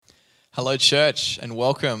Hello, church, and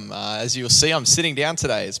welcome. As you'll see, I'm sitting down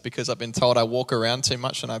today. It's because I've been told I walk around too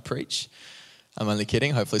much when I preach. I'm only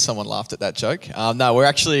kidding. Hopefully someone laughed at that joke. No,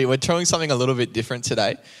 we're trying something a little bit different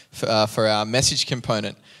today for our message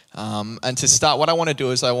component. And to start, what I want to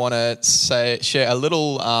do is I want to share a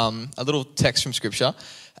little text from Scripture.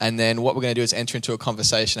 And then what we're going to do is enter into a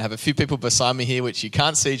conversation. I have a few people beside me here, which you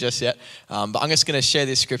can't see just yet. But I'm just going to share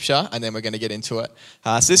this scripture, and then we're going to get into it.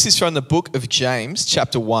 So this is from the book of James,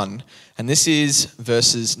 chapter 1. And this is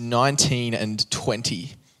verses 19 and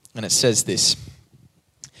 20. And it says this: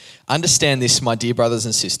 "Understand this, my dear brothers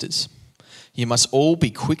and sisters. You must all be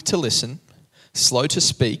quick to listen, slow to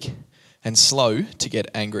speak, and slow to get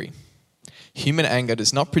angry. Human anger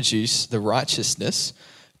does not produce the righteousness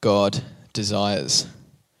God desires."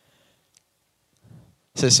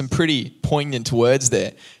 So some pretty poignant words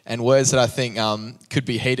there, and words that I think could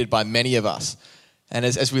be heeded by many of us. And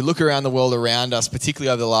as we look around the world around us, particularly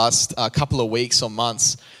over the last couple of weeks or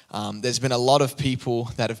months, there's been a lot of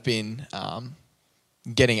people that have been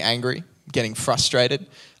getting angry, getting frustrated,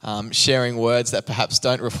 sharing words that perhaps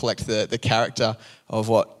don't reflect the character of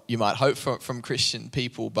what you might hope from Christian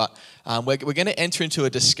people. But we're going to enter into a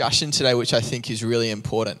discussion today which I think is really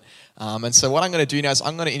important. And so what I'm going to do now is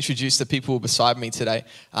I'm going to introduce the people beside me today.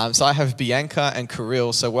 So I have Bianca and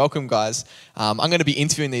Kirill. So welcome, guys. I'm going to be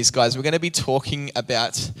interviewing these guys. We're going to be talking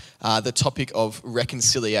about the topic of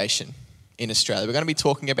reconciliation in Australia. We're going to be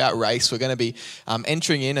talking about race. We're going to be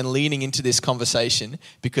entering in and leaning into this conversation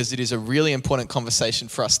because it is a really important conversation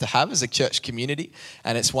for us to have as a church community,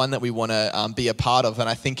 and it's one that we want to be a part of, and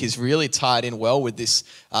I think is really tied in well with this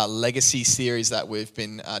legacy series that we've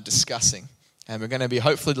been discussing. And we're going to be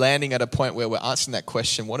hopefully landing at a point where we're answering that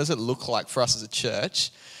question: what does it look like for us as a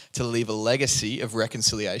church to leave a legacy of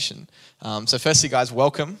reconciliation? So firstly, guys,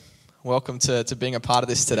 welcome. Welcome to being a part of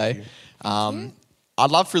this today. I'd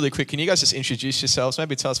love really quick, can you guys just introduce yourselves?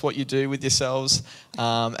 Maybe tell us what you do with yourselves,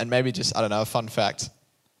 and maybe just, I don't know, a fun fact.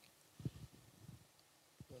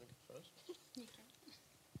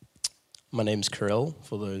 My name's Kirill,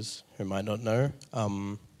 for those who might not know.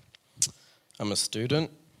 I'm a student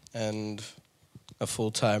and a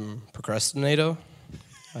full-time procrastinator.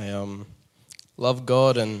 I love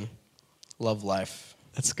God and love life.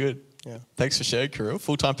 That's good. Yeah. Thanks for sharing, Kirill.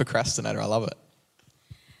 Full-time procrastinator, I love it.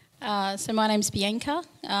 So my name's Bianca.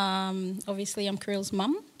 Obviously, I'm Kirill's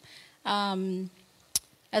mum.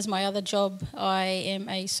 As my other job, I am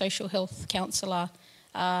a social health counsellor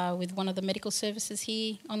with one of the medical services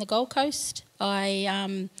here on the Gold Coast.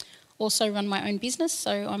 I also run my own business,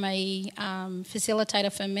 so I'm a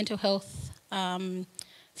facilitator for mental health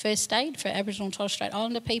first aid for Aboriginal and Torres Strait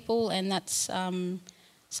Islander people, and that's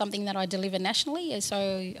something that I deliver nationally. So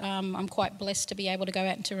I'm quite blessed to be able to go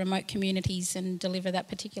out into remote communities and deliver that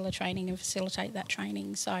particular training and facilitate that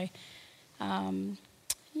training. So,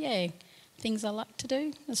 things I like to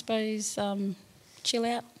do, I suppose, chill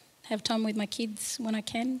out, have time with my kids when I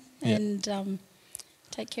can, and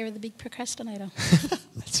take care of the big procrastinator.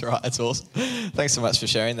 That's right. That's awesome. Thanks so much for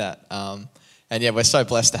sharing that. And we're so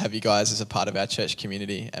blessed to have you guys as a part of our church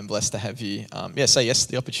community, and blessed to have you, say yes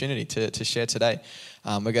to the opportunity to share today.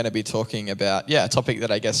 We're going to be talking about, a topic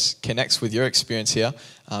that I guess connects with your experience here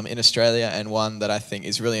in Australia, and one that I think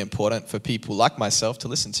is really important for people like myself to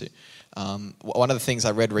listen to. One of the things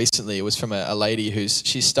I read recently was from a lady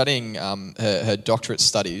she's studying her doctorate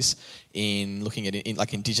studies in looking at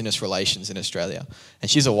like Indigenous relations in Australia.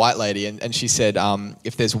 And she's a white lady, and she said,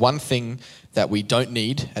 if there's one thing that we don't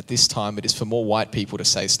need at this time, it is for more white people to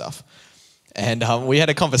say stuff. And we had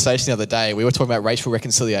a conversation the other day. We were talking about racial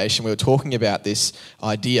reconciliation. We were talking about this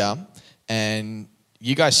idea, and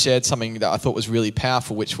you guys shared something that I thought was really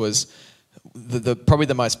powerful, which was probably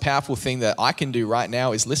the most powerful thing that I can do right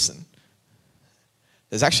now is listen.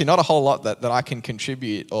 There's actually not a whole lot that I can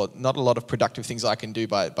contribute, or not a lot of productive things I can do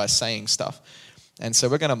by saying stuff. And so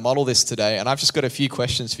we're going to model this today, and I've just got a few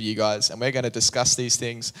questions for you guys, and we're going to discuss these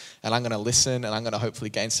things, and I'm going to listen, and I'm going to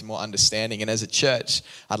hopefully gain some more understanding. And as a church,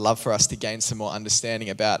 I'd love for us to gain some more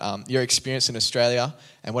understanding about your experience in Australia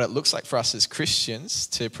and what it looks like for us as Christians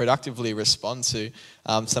to productively respond to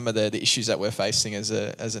some of the issues that we're facing as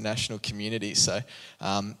a national community. So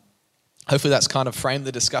hopefully that's kind of framed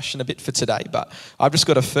the discussion a bit for today. But I've just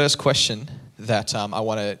got a first question that I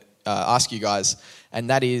want to ask you guys,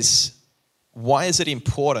 and that is, why is it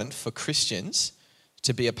important for Christians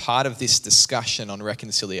to be a part of this discussion on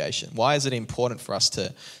reconciliation? Why is it important for us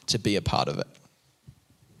to be a part of it?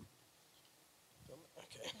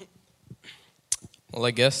 Okay. Well,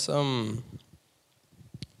 I guess,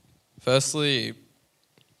 firstly,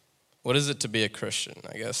 what is it to be a Christian?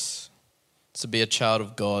 I guess it's to be a child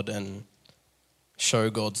of God and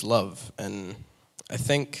show God's love. And I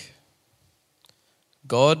think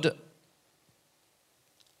God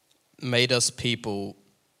made us people,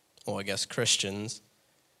 or I guess Christians,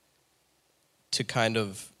 to kind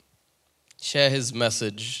of share his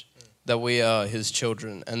message that we are his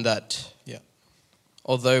children, and that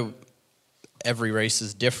although every race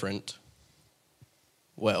is different,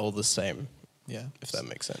 we're all the same. Yeah. If that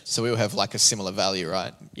makes sense. So we all have like a similar value,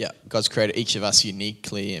 right? Yeah. God's created each of us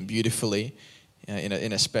uniquely and beautifully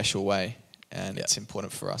in a special way. And it's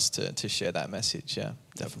important for us to share that message. Yeah,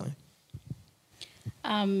 definitely.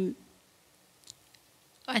 I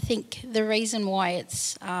think the reason why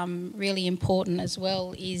it's really important as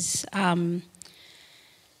well is in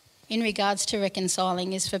regards to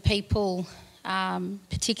reconciling is for people,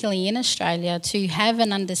 particularly in Australia, to have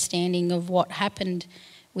an understanding of what happened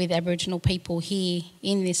with Aboriginal people here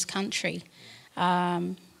in this country.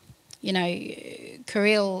 You know,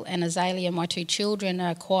 Kirill and Azalea, my two children,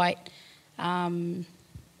 are quite, how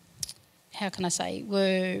can I say,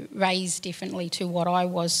 were raised differently to what I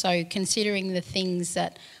was. So considering the things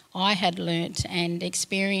that I had learnt and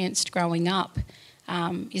experienced growing up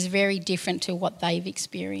is very different to what they've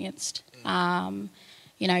experienced.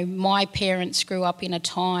 You know, my parents grew up in a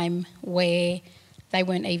time where they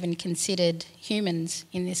weren't even considered humans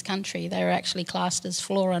in this country. They were actually classed as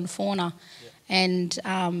flora and fauna. And,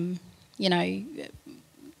 you know,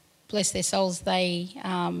 bless their souls, they,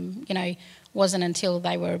 you know, wasn't until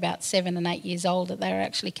they were about 7 and 8 years old that they were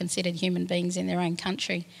actually considered human beings in their own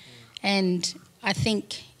country. And I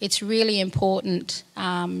think it's really important,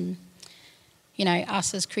 you know,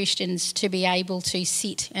 us as Christians to be able to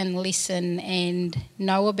sit and listen and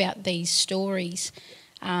know about these stories.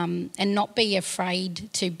 And not be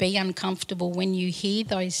afraid to be uncomfortable when you hear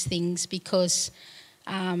those things, because,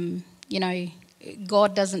 you know,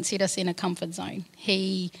 God doesn't sit us in a comfort zone.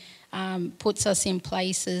 He puts us in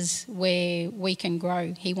places where we can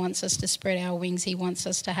grow. He wants us to spread our wings. He wants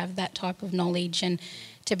us to have that type of knowledge and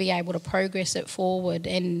to be able to progress it forward.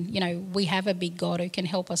 And, you know, we have a big God who can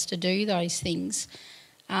help us to do those things.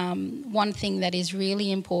 One thing that is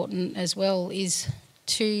really important as well is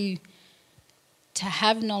to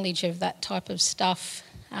have knowledge of that type of stuff,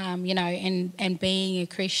 you know, and being a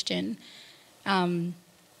Christian,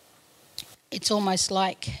 it's almost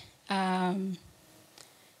like,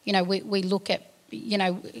 you know, we look at, you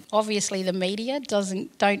know, obviously the media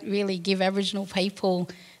don't really give Aboriginal people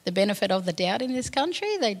the benefit of the doubt in this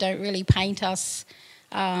country. They don't really paint us,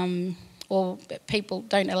 or people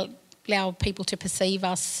don't allow people to perceive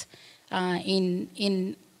us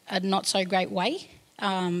in a not so great way.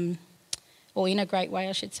 Or in a great way,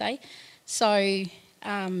 I should say. So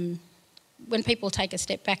when people take a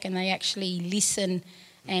step back and they actually listen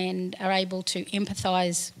and are able to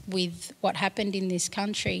empathise with what happened in this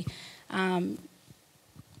country,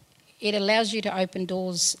 it allows you to open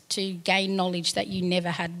doors to gain knowledge that you never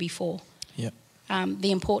had before. Yep.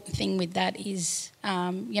 The important thing with that is,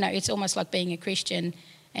 you know, it's almost like being a Christian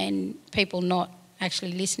and people not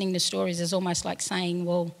actually listening to stories is almost like saying,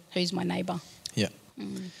 well, who's my neighbour? Yeah.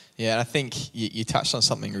 Yeah, and I think you touched on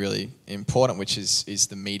something really important, which is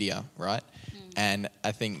the media, right? And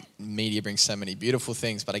I think media brings so many beautiful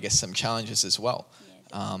things, but I guess some challenges as well.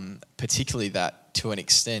 Particularly that, to an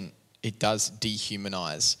extent, it does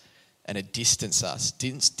dehumanise and it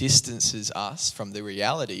distances us from the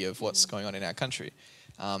reality of what's going on in our country.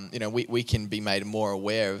 You know, we can be made more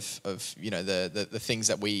aware of you know, the things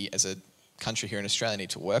that we as a country here in Australia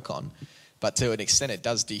need to work on. But to an extent, it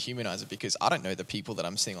does dehumanise it, because I don't know the people that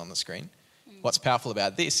I'm seeing on the screen. What's powerful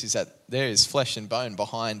about this is that there is flesh and bone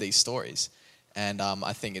behind these stories. And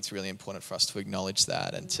I think it's really important for us to acknowledge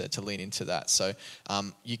that and to lean into that. So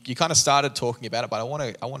you kind of started talking about it, but I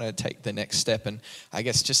want to take the next step and I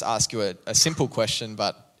guess just ask you a simple question,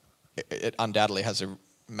 but it undoubtedly has a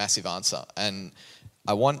massive answer. And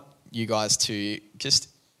I want you guys to just,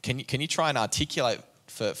 can you try and articulate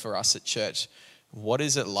for us at church, what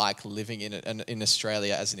is it like living in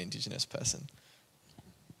Australia as an Indigenous person?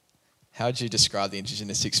 How would you describe the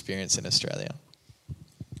Indigenous experience in Australia?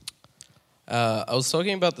 I was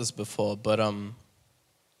talking about this before, but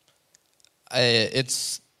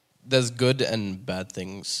there's good and bad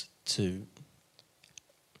things to.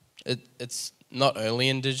 It's not only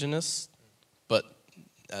Indigenous, but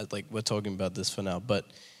like we're talking about this for now. But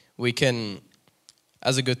we can,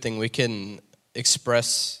 as a good thing, we can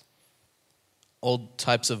express all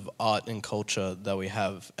types of art and culture that we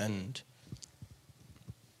have, and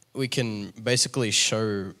we can basically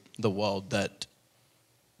show the world that,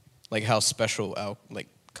 like, how special our, like,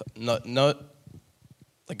 not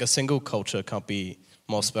like a single culture can't be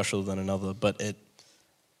more special than another, but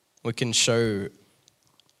we can show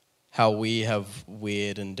how we have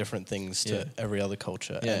weird and different things to Yeah. every other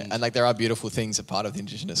culture. Yeah, and like there are beautiful things a part of the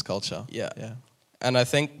Indigenous culture. Yeah. Yeah. And I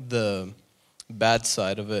think the bad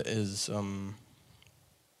side of it is, well,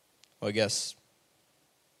 I guess,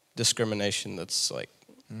 discrimination. That's like,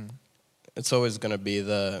 it's always going to be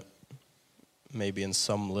there, maybe in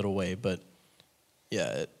some little way, but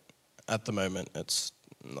yeah, at the moment it's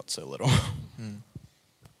not so little.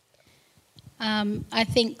 I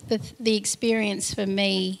think the experience for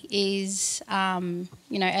me is,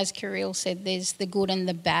 as Kirill said, there's the good and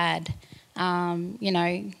the bad.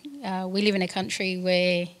 We live in a country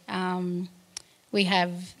where we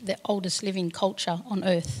have the oldest living culture on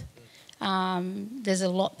earth. There's a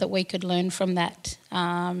lot that we could learn from that.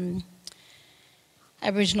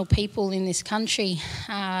 Aboriginal people in this country,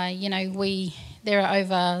 there are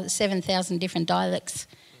over 7,000 different dialects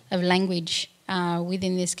of language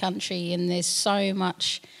within this country, and there's so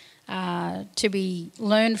much to be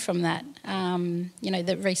learned from that.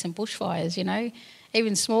 The recent bushfires,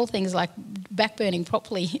 even small things like backburning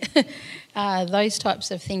properly, those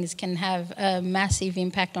types of things can have a massive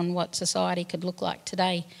impact on what society could look like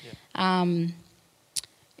today. Yeah.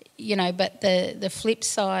 But the flip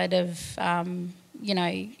side of,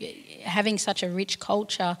 having such a rich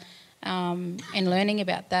culture and learning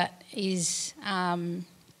about that is,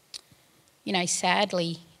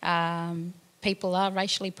 sadly, people are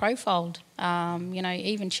racially profiled.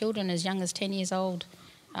 Even children as young as 10 years old,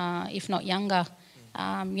 if not younger.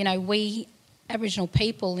 We Aboriginal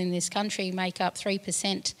people in this country make up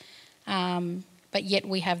 3%, but yet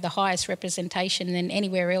we have the highest representation than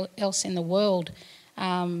anywhere else in the world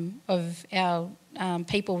of our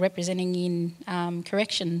people representing in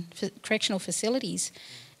correctional facilities.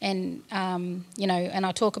 And, and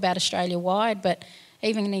I talk about Australia-wide, but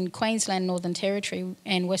even in Queensland, Northern Territory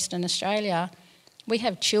and Western Australia, we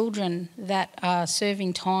have children that are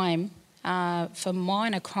serving time for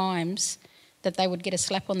minor crimes that they would get a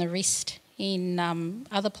slap on the wrist in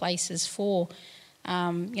other places for.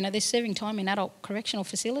 They're serving time in adult correctional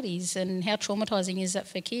facilities, and how traumatising is that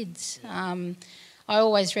for kids? I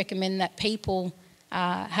always recommend that people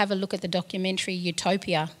have a look at the documentary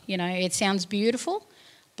Utopia. It sounds beautiful,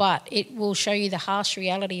 but it will show you the harsh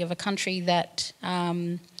reality of a country that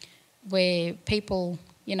where people,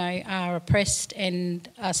 are oppressed and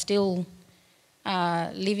are still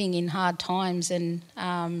living in hard times. And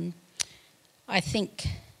I think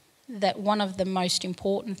that one of the most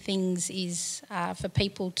important things is for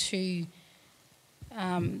people to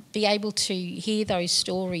be able to hear those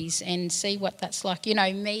stories and see what that's like.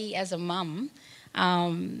 Me as a mum,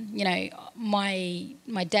 my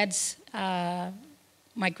dad's,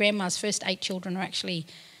 my grandma's first 8 children are actually,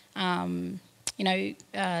 taken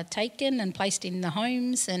and placed in the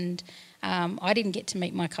homes, and I didn't get to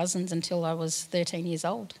meet my cousins until I was 13 years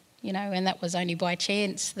old, and that was only by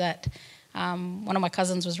chance that one of my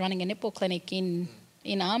cousins was running a netball clinic in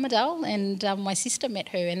Armidale, and my sister met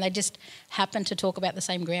her, and they just happened to talk about the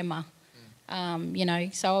same grandma.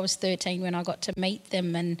 So I was 13 when I got to meet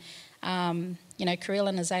them, and Kirill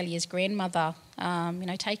and Azalea's grandmother,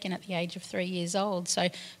 taken at the age of 3 years old. So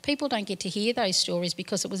people don't get to hear those stories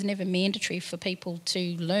because it was never mandatory for people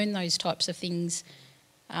to learn those types of things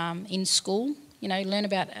in school. Learn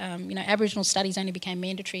about, Aboriginal studies only became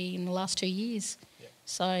mandatory in the last 2 years. Yeah.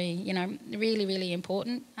 So, really, really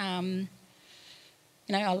important.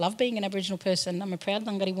 I love being an Aboriginal person. I'm a proud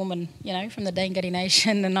Ngari woman, from the Dangari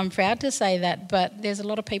Nation, and I'm proud to say that. But there's a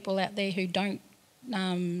lot of people out there who don't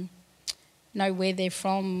know where they're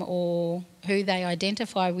from or who they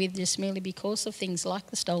identify with just merely because of things like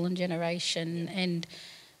the stolen generation and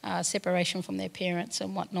separation from their parents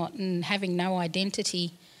and whatnot, and having no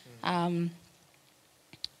identity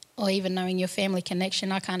or even knowing your family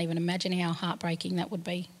connection. I can't even imagine how heartbreaking that would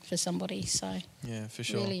be for somebody. So yeah, for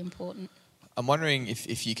sure. Really important. I'm wondering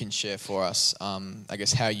if you can share for us, I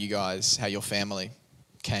guess, how your family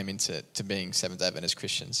came into being Seventh-day Adventist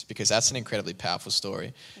Christians, because that's an incredibly powerful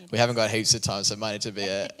story. We haven't got heaps of time, so it might need to be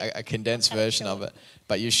a condensed version of it.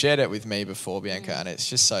 But you shared it with me before, Bianca, and it's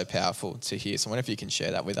just so powerful to hear. So I wonder if you can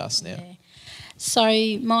share that with us now. Yeah. So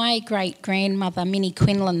my great-grandmother, Minnie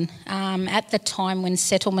Quinlan, at the time when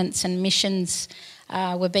settlements and missions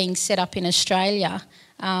were being set up in Australia,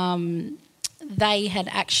 they had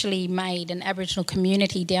actually made an Aboriginal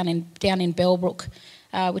community down in Bellbrook,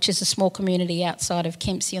 which is a small community outside of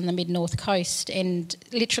Kempsey on the mid-north coast, and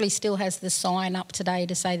literally still has the sign up today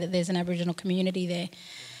to say that there's an Aboriginal community there.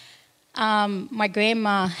 My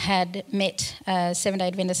grandma had met a Seventh-day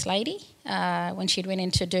Adventist lady when she'd went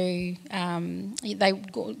in to do...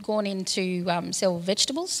 they'd gone in to sell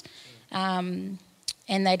vegetables,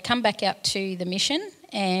 and they'd come back out to the mission,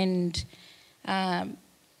 and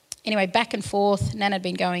anyway, back and forth, Nan had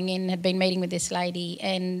been going in, had been meeting with this lady,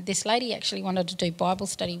 and this lady actually wanted to do Bible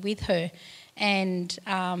study with her. And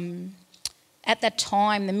at that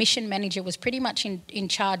time, the mission manager was pretty much in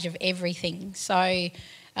charge of everything. So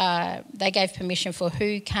they gave permission for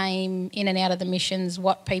who came in and out of the missions,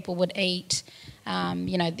 what people would eat.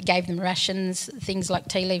 Gave them rations, things like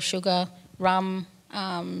tea leaf sugar, rum,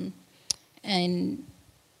 and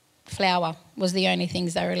flour was the only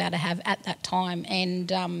things they were allowed to have at that time.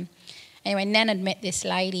 And anyway, Nan had met this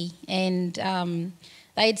lady, and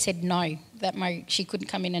they had said no, that she couldn't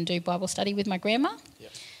come in and do Bible study with my grandma.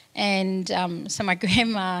 Yep. And so my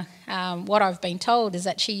grandma, what I've been told is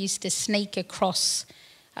that she used to sneak across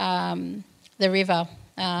the river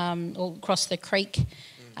or across the creek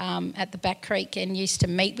at the back creek, and used to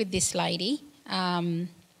meet with this lady,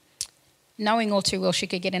 knowing all too well she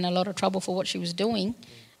could get in a lot of trouble for what she was doing.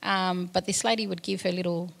 But this lady would give her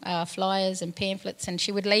little flyers and pamphlets, and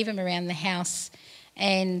she would leave them around the house.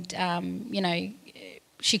 And,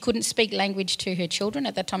 she couldn't speak language to her children.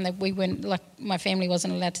 At that time, my family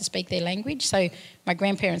wasn't allowed to speak their language. So my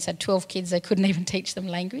grandparents had 12 kids. They couldn't even teach them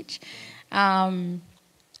language.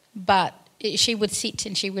 But she would sit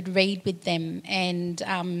and she would read with them.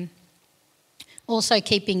 And also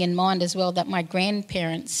keeping in mind as well that my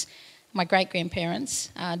great-grandparents,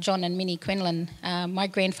 John and Minnie Quinlan, my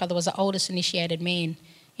grandfather was the oldest initiated man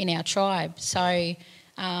in our tribe. So,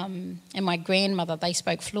 and my grandmother, they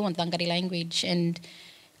spoke fluent Dangari language. And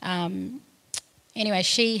anyway,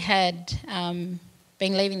 she had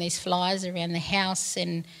been leaving these flyers around the house,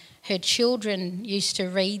 and her children used to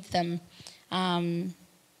read them. And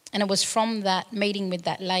it was from that meeting with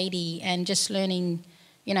that lady and just learning,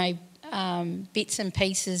 bits and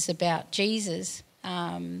pieces about Jesus,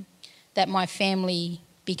 that my family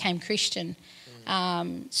became Christian.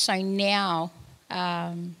 So now,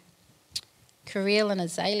 Kirill and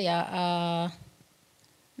Azalea are,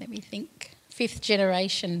 let me think, 5th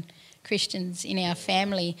generation Christians in our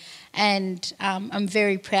family. And I'm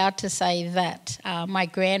very proud to say that my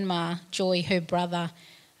grandma, Joy, her brother,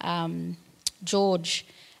 George,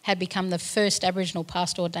 had become the first Aboriginal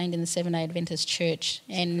pastor ordained in the Seventh-day Adventist Church.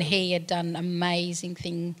 And he had done amazing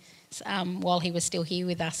things while he was still here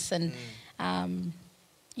with us, and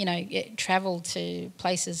travelled to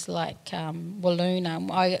places like Walloona.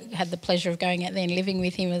 I had the pleasure of going out there and living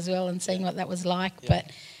with him as well and seeing what that was like. Yeah.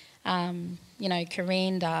 But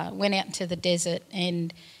Karanda went out into the desert,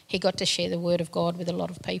 and he got to share the word of God with a lot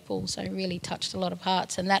of people. So it really touched a lot of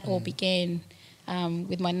hearts, and that all began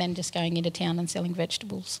with my nan just going into town and selling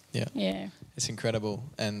vegetables. Yeah, it's incredible,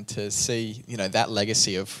 and to see that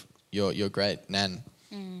legacy of your great nan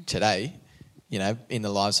today, in the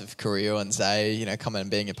lives of Kirill and Zay, coming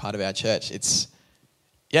and being a part of our church, it's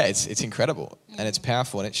incredible, and it's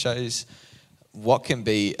powerful, and it shows what can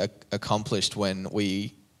be accomplished when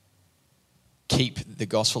we keep the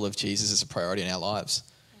gospel of Jesus as a priority in our lives.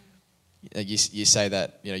 You say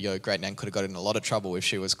that your great nan could have got in a lot of trouble if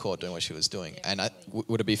she was caught doing what she was doing, and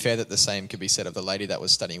would it be fair that the same could be said of the lady that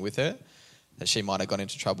was studying with her, that she might have gone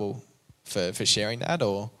into trouble for sharing that,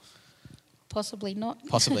 or possibly not?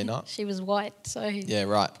 Possibly not. She was white, so yeah,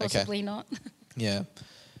 right. Possibly not. Yeah,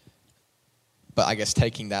 but I guess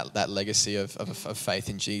taking that legacy of faith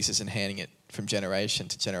in Jesus and handing it from generation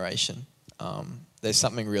to generation, there's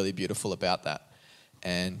something really beautiful about that,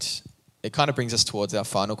 and it kind of brings us towards our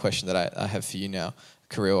final question that I have for you now,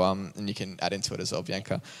 Kirill, and you can add into it as well,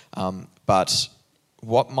 Bianca. But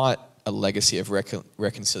what might a legacy of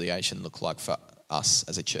reconciliation look like for us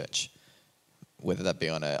as a church? Whether that be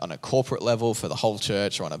on a corporate level for the whole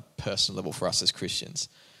church or on a personal level for us as Christians.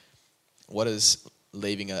 What does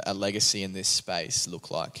leaving a legacy in this space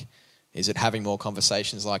look like? Is it having more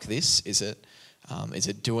conversations like this? Is it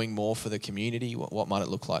doing more for the community? What might it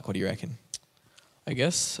look like? What do you reckon? I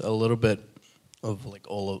guess a little bit of like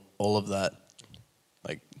all of that.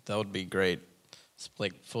 Like that would be great. It's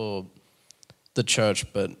like for the church,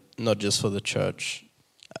 but not just for the church.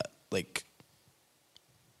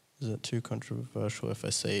 Is it too controversial if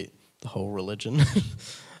I say the whole religion?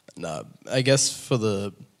 No, I guess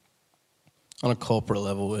on a corporate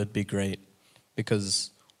level, it'd be great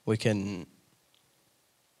because we can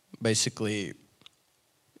basically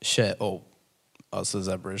share, or us as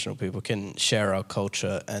Aboriginal people can share our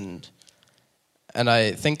culture, and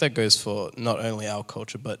I think that goes for not only our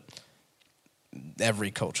culture, but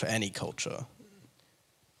every culture, any culture.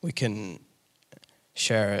 We can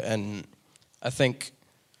share it, and I think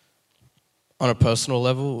on a personal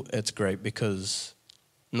level, it's great because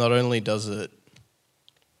not only does it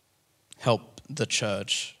help the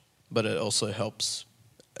church, but it also helps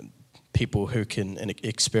people who can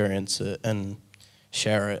experience it and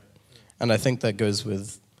share it. And I think that goes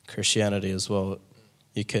with Christianity as well.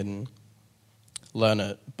 You can learn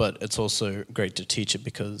it, but it's also great to teach it,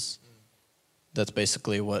 because that's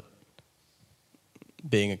basically what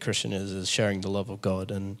being a Christian is sharing the love of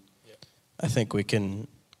God. And I think we can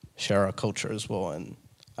share our culture as well. And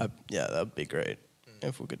that would be great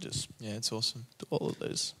if we could just it's awesome. do all of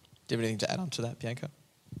those. Do you have anything to add on to that, Bianca?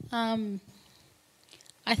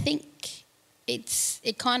 I think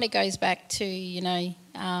it kind of goes back to,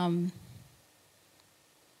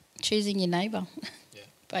 choosing your neighbour,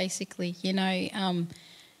 basically. You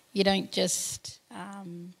don't just...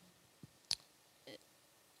 you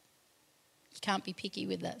can't be picky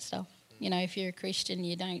with that stuff. If you're a Christian,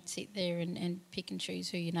 you don't sit there and pick and choose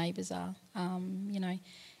who your neighbours are,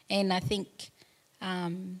 And I think,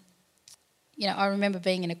 I remember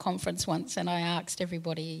being in a conference once, and I asked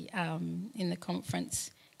everybody in the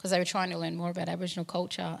conference, because they were trying to learn more about Aboriginal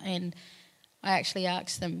culture, and I actually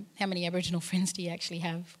asked them, how many Aboriginal friends do you actually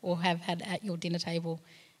have or have had at your dinner table?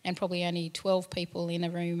 And probably only 12 people in a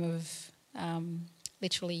room of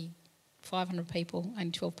literally 500 people,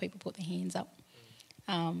 and 12 people put their hands up.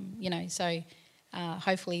 So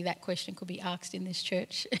hopefully that question could be asked in this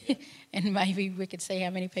church and maybe we could see how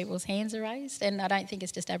many people's hands are raised. And I don't think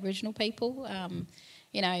it's just Aboriginal people.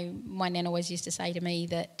 My nan always used to say to me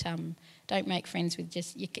that don't make friends with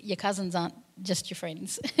just... Your cousins aren't just your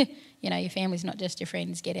friends. Your family's not just your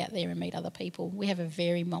friends. Get out there and meet other people. We have a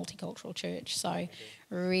very multicultural church, so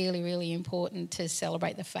really, really important to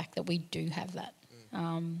celebrate the fact that we do have that.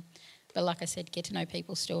 But like I said, get to know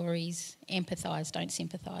people's stories, empathise, don't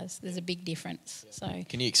sympathise. There's a big difference. So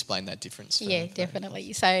can you explain that difference?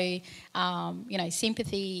 Definitely. So,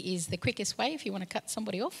 sympathy is the quickest way if you want to cut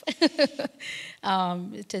somebody off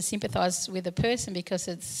to sympathise with a person, because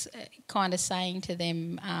it's kind of saying to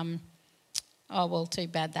them, oh, well, too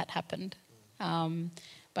bad that happened.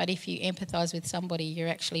 But if you empathise with somebody, you're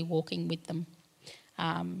actually walking with them.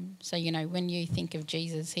 So, when you think of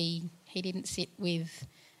Jesus, he didn't sit with...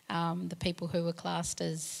 the people who were classed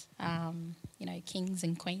as, kings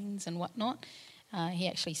and queens and whatnot. He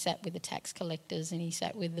actually sat with the tax collectors, and he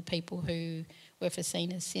sat with the people who were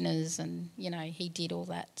seen as sinners, and, he did all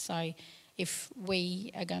that. So if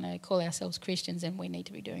we are going to call ourselves Christians, then we need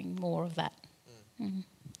to be doing more of that.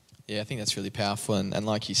 Yeah, I think that's really powerful, and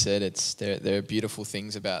like you said, there are beautiful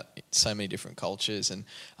things about so many different cultures, and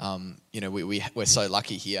we're so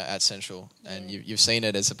lucky here at Central, and you've seen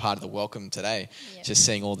it as a part of the welcome today, just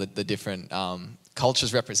seeing all the different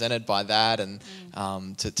cultures represented by that, and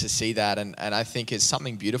to see that, and I think it's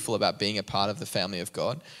something beautiful about being a part of the family of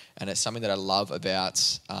God, and it's something that I love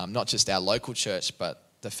about not just our local church, but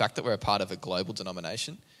the fact that we're a part of a global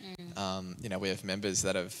denomination. We have members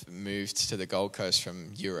that have moved to the Gold Coast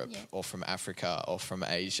from Europe or from Africa or from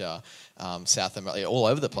Asia, South America, all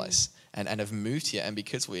over the place, and have moved here. And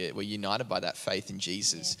because we're united by that faith in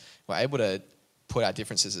Jesus, we're able to put our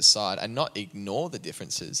differences aside and not ignore the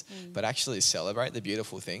differences, but actually celebrate the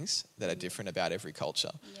beautiful things that are different about every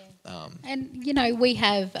culture. And, we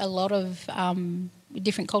have a lot of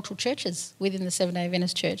different cultural churches within the Seventh-day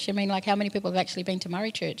Adventist Church. I mean, like, how many people have actually been to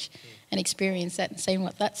Murray Church and experienced that and seen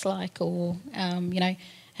what that's like, or,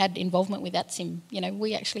 had involvement with ATSIM?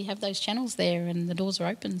 We actually have those channels there, and the doors are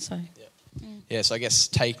open, so... So I guess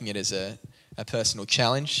taking it as a personal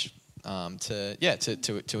challenge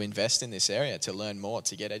to invest in this area, to learn more,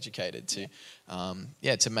 to get educated, to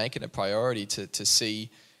make it a priority, to see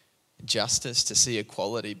justice, to see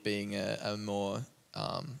equality being a more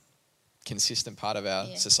consistent part of our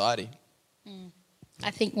society.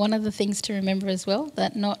 I think one of the things to remember as well,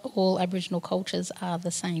 that not all Aboriginal cultures are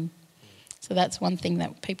the same. So that's one thing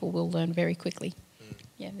that people will learn very quickly.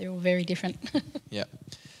 They're all very different.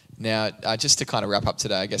 Now, just to kind of wrap up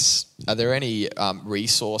today, I guess, are there any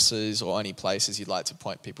resources or any places you'd like to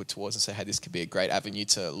point people towards and say, hey, this could be a great avenue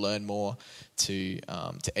to learn more, to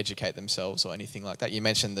educate themselves, or anything like that? You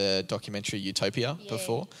mentioned the documentary Utopia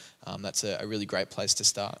before. That's a really great place to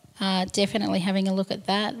start. Definitely having a look at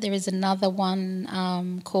that. There is another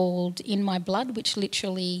one called In My Blood, which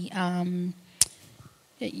literally, was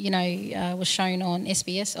shown on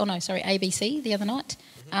ABC the other night.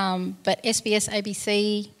 But SBS,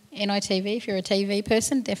 ABC... NITV, if you're a TV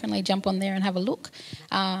person, definitely jump on there and have a look.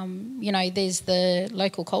 There's the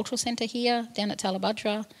local cultural centre here down at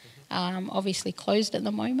Talabudra, obviously closed at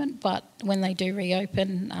the moment, but when they do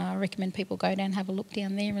reopen, I recommend people go down and have a look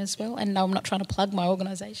down there as well. And no, I'm not trying to plug my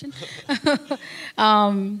organisation.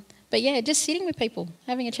 But just sitting with people,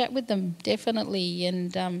 having a chat with them, definitely.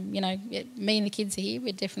 And, me and the kids are here,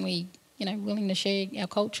 we're definitely, willing to share our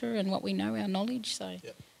culture and what we know, our knowledge. So,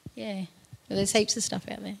 yeah. There's heaps of stuff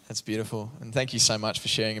out there. That's beautiful. And thank you so much for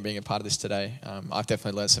sharing and being a part of this today. I've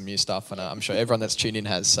definitely learned some new stuff, and I'm sure everyone that's tuned in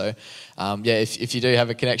has. So, if you do have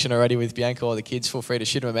a connection already with Bianca or the kids, feel free to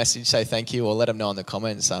shoot them a message, say thank you, or let them know in the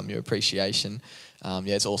comments your appreciation.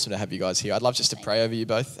 It's awesome to have you guys here. I'd love just to pray over you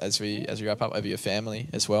both as we wrap up, over your family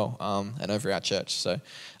as well, and over our church. So,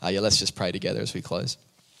 let's just pray together as we close.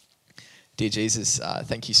 Dear Jesus,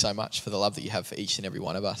 thank you so much for the love that you have for each and every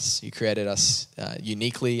one of us. You created us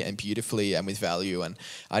uniquely and beautifully and with value. And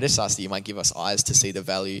I just ask that you might give us eyes to see the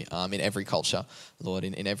value in every culture, Lord,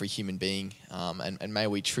 in every human being. And may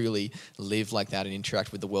we truly live like that and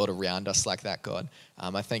interact with the world around us like that, God.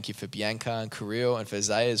 I thank you for Bianca and Kirill and for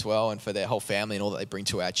Zay as well, and for their whole family and all that they bring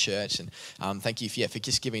to our church. And thank you for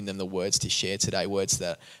just giving them the words to share today, words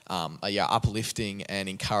that are uplifting and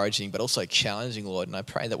encouraging, but also challenging, Lord. And I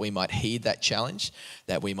pray that we might heed that challenge,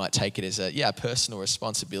 that we might take it as a personal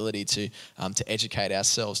responsibility to educate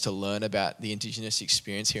ourselves, to learn about the Indigenous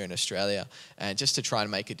experience here in Australia, and just to try and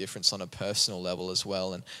make a difference on a personal level as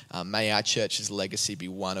well. And may our church's legacy be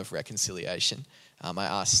one of reconciliation. I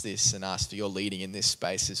ask this and ask for your leading in this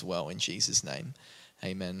space as well, in Jesus' name.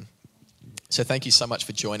 Amen. So thank you so much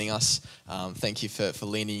for joining us. Thank you for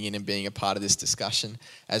leaning in and being a part of this discussion.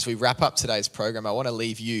 As we wrap up today's program, I want to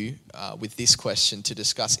leave you with this question to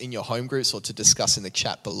discuss in your home groups or to discuss in the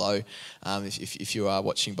chat below if you are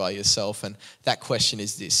watching by yourself. And that question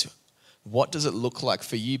is this: what does it look like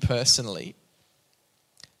for you personally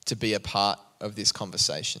to be a part of this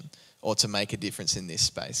conversation or to make a difference in this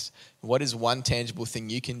space? What is one tangible thing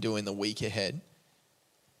you can do in the week ahead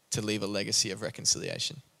to leave a legacy of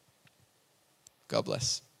reconciliation? God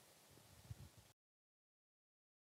bless.